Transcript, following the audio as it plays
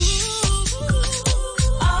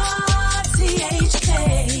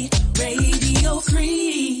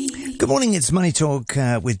morning, it's Money Talk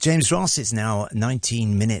with James Ross. It's now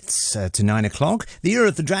 19 minutes to 9 o'clock. The Year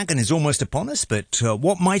of the Dragon is almost upon us, but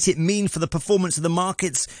what might it mean for the performance of the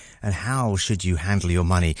markets, and how should you handle your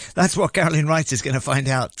money? That's what Carolyn Wright is going to find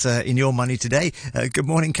out in Your Money today. Good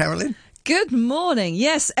morning, Carolyn. Good morning.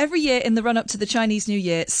 Yes, every year in the run-up to the Chinese New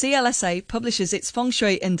Year, CLSA publishes its Feng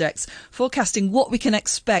Shui index, forecasting what we can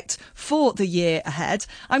expect for the year ahead.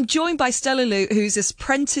 I'm joined by Stella Liu, who's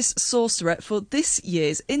Apprentice Sorcerer for this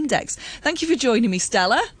year's index. Thank you for joining me,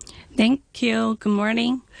 Stella. Thank you. Good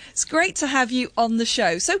morning. It's great to have you on the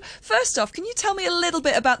show. So first off, can you tell me a little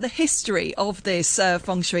bit about the history of this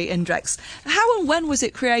Feng Shui index? How and when was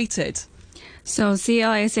it created? So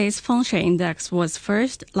CLSA's Feng Shui Index was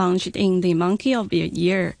first launched in the Monkey of the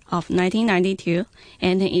Year of 1992,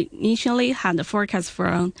 and it initially had a forecast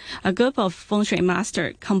from a group of Feng Shui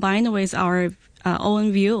masters combined with our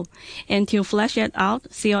own view. And to flesh it out,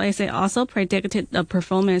 CLSA also predicted the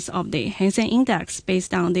performance of the Hang Seng Index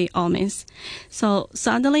based on the omens. So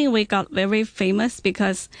suddenly we got very famous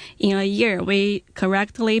because in a year we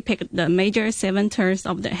correctly picked the major 7 turns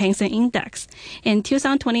of the Hang Seng Index. And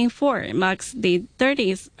 2024 marks the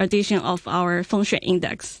 30th edition of our Feng Shui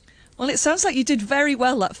Index. Well, it sounds like you did very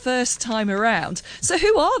well that first time around. So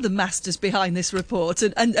who are the masters behind this report?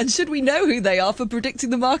 And should we know who they are for predicting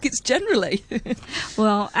the markets generally?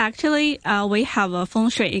 Well, actually, we have a Feng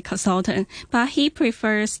Shui consultant, but he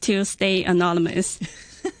prefers to stay anonymous.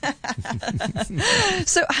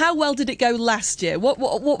 So how well did it go last year? What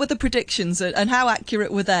were the predictions and how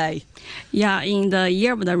accurate were they? Yeah, in the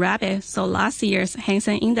Year of the Rabbit, so last year's Hang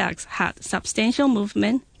Seng Index had substantial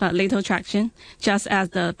movement but little traction, just as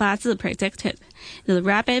the Bazi predicted. The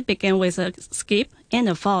rabbit began with a skip and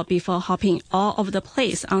a fall before hopping all over the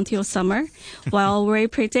place until summer, while we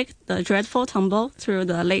predict the dreadful tumble through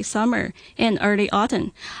the late summer and early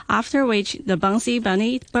autumn, after which the bouncy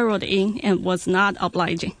bunny burrowed in and was not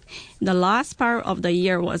obliging. The last part of the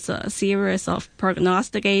year was a series of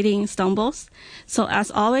prognosticating stumbles. So as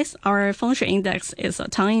always, our Feng Shui Index is a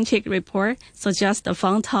tongue-in-cheek report, so just a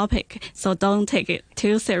fun topic, so don't take it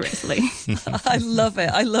too seriously. I love it.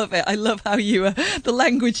 I love it. I love how you, the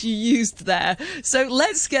language you used there. So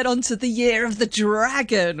let's get on to the Year of the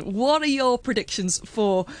Dragon. What are your predictions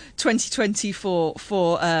for 2024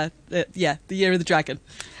 for, the Year of the Dragon?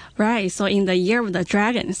 Right, so in the Year of the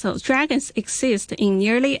Dragon, so dragons exist in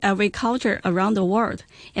nearly every culture around the world,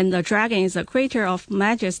 and the dragon is a creature of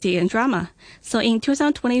majesty and drama. So in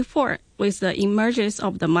 2024, with the emergence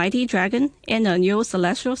of the mighty dragon and a new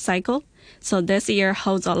celestial cycle, so this year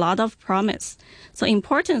holds a lot of promise. So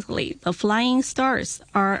importantly, the flying stars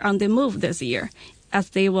are on the move this year,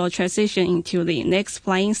 as they will transition into the next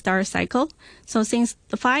flying star cycle. So since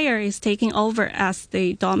the fire is taking over as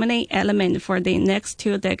the dominant element for the next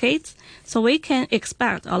 2 decades, so we can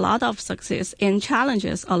expect a lot of success and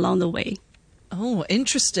challenges along the way. Oh,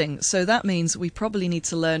 interesting. So that means we probably need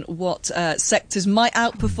to learn what sectors might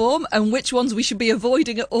outperform and which ones we should be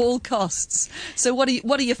avoiding at all costs. So what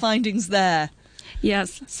are your findings there?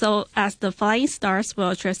 Yes, so as the flying stars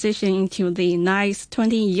will transition into the next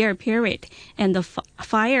 20-year period, and the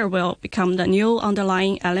fire will become the new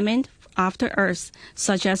underlying element after Earth,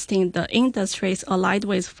 suggesting the industries allied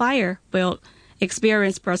with fire will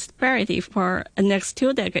experience prosperity for the next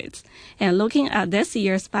 2 decades. And looking at this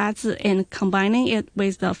year's Bazi and combining it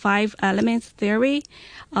with the 5 elements theory,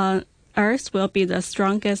 Earth will be the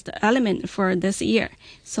strongest element for this year.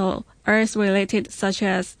 So Earth-related such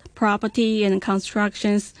as property and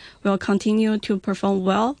constructions will continue to perform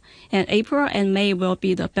well, and April and May will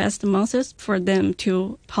be the best months for them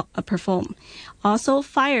to perform. Also,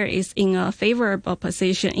 fire is in a favorable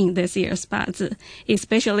position in this year's Bazi,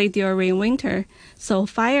 especially during winter. So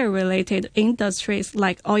fire-related industries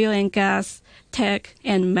like oil and gas, tech,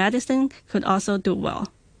 and medicine could also do well.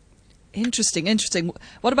 Interesting.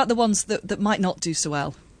 What about the ones that might not do so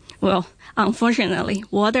well? Well, unfortunately,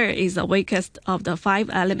 water is the weakest of the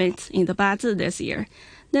 5 elements in the Bazi this year.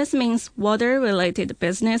 This means water-related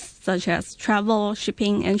business such as travel,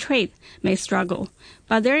 shipping, and trade may struggle.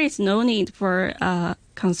 But there is no need for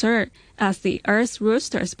concern, as the Earth's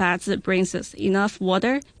Rooster's Bazi brings us enough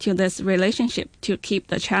water to this relationship to keep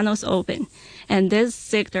the channels open. And these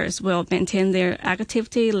sectors will maintain their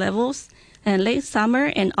activity levels, and late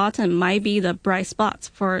summer and autumn might be the bright spots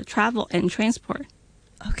for travel and transport.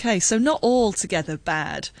 Okay, so not altogether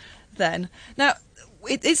bad then. Now,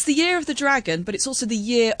 it's the Year of the Dragon, but it's also the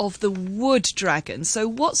Year of the Wood Dragon. So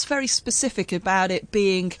what's very specific about it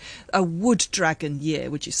being a Wood Dragon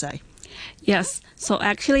year, would you say? Yes, so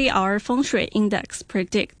actually our Feng Shui Index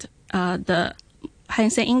predict the Hang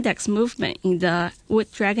Seng Index movement in the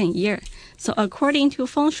Wood Dragon year. So according to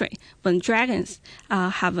Feng Shui, when dragons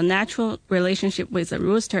have a natural relationship with the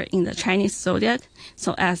rooster in the Chinese zodiac,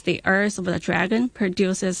 so as the earth of the dragon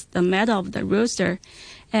produces the metal of the rooster,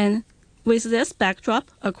 and with this backdrop,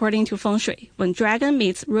 according to Feng Shui, when dragon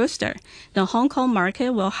meets rooster, the Hong Kong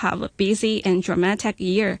market will have a busy and dramatic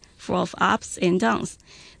year full of ups and downs.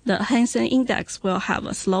 The Hang Seng Index will have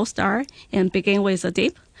a slow start and begin with a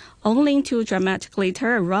dip, only to dramatically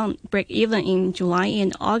turn around, break even in July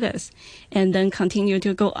and August, and then continue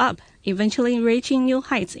to go up, eventually reaching new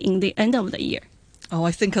heights in the end of the year. Oh,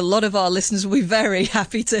 I think a lot of our listeners will be very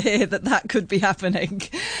happy to hear that could be happening.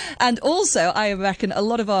 And also, I reckon a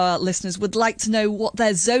lot of our listeners would like to know what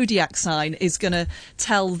their zodiac sign is going to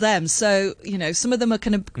tell them. So, some of them are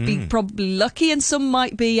going to be probably lucky and some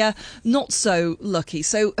might be not so lucky.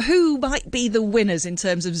 So who might be the winners in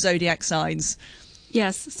terms of zodiac signs?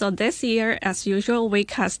 Yes, so this year, as usual, we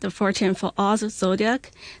cast the fortune for all the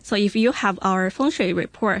zodiac. So if you have our Feng Shui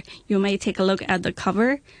report, you may take a look at the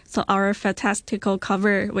cover. So our fantastical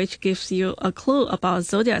cover, which gives you a clue about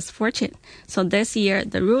zodiac's fortune. So this year,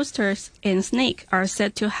 the roosters and snake are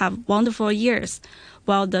said to have wonderful years,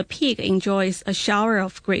 while the pig enjoys a shower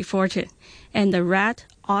of great fortune, and the rat,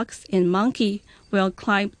 ox, and monkey will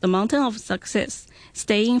climb the mountain of success,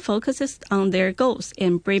 staying focused on their goals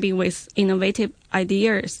and brave with innovative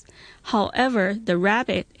ideas. However, the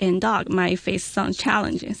rabbit and dog might face some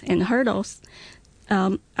challenges and hurdles.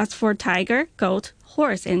 As for tiger, goat,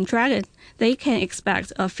 horse, and dragon, they can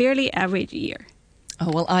expect a fairly average year. Oh,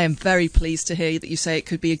 well, I am very pleased to hear that you say it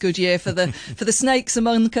could be a good year for the snakes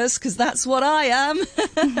among us, because that's what I am.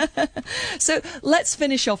 So let's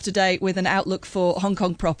finish off today with an outlook for Hong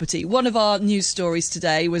Kong property. One of our news stories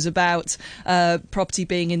today was about property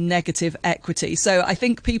being in negative equity. So I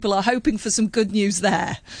think people are hoping for some good news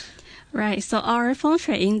there. Right. So our Feng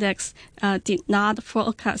Shui index did not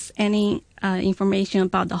forecast any information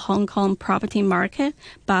about the Hong Kong property market,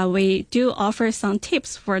 but we do offer some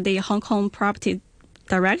tips for the Hong Kong property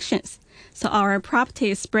directions. So our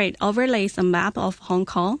property spread overlays a map of Hong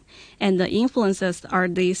Kong, and the influences are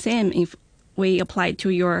the same if we apply to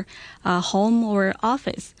your home or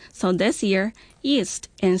office. So this year, east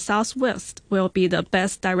and southwest will be the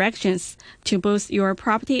best directions to boost your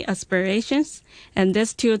property aspirations, and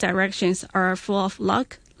these two directions are full of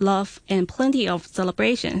luck, love, and plenty of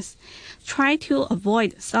celebrations. Try to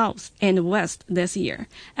avoid south and west this year,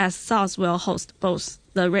 as south will host both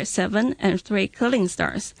the red 7 and 3 killing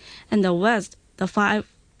stars, and the west, the 5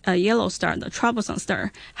 yellow star, the troublesome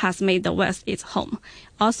star, has made the west its home.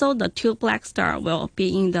 Also, the 2 black star will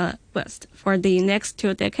be in the west for the next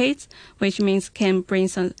 2 decades, which means can bring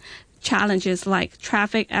some challenges like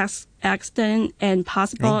traffic accident and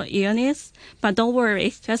possible illness. But don't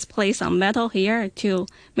worry, just place some metal here to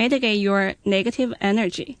mitigate your negative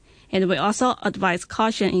energy. And we also advise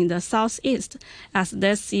caution in the southeast, as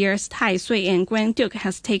this year's Tai Sui and Grand Duke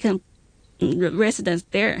has taken residence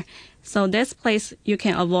there. So this place, you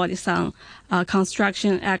can avoid some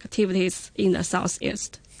construction activities in the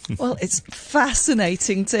southeast. Well, it's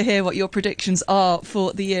fascinating to hear what your predictions are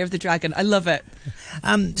for the Year of the Dragon. I love it.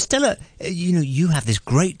 Stella, you have this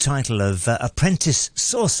great title of Apprentice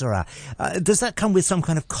Sorcerer. Does that come with some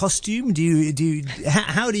kind of costume?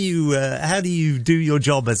 How do you do your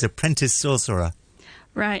job as Apprentice Sorcerer?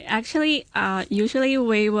 Right. Actually, usually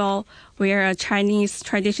we will wear a Chinese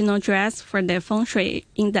traditional dress for the Feng Shui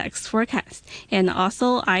index forecast. And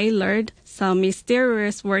also, I learned some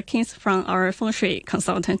mysterious workings from our Feng Shui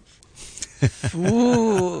consultant.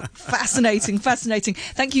 Ooh, fascinating.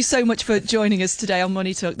 Thank you so much for joining us today on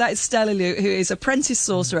Money Talk. That is Stella Liu, who is Apprentice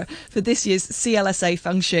Sorcerer for this year's CLSA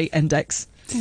Feng Shui Index.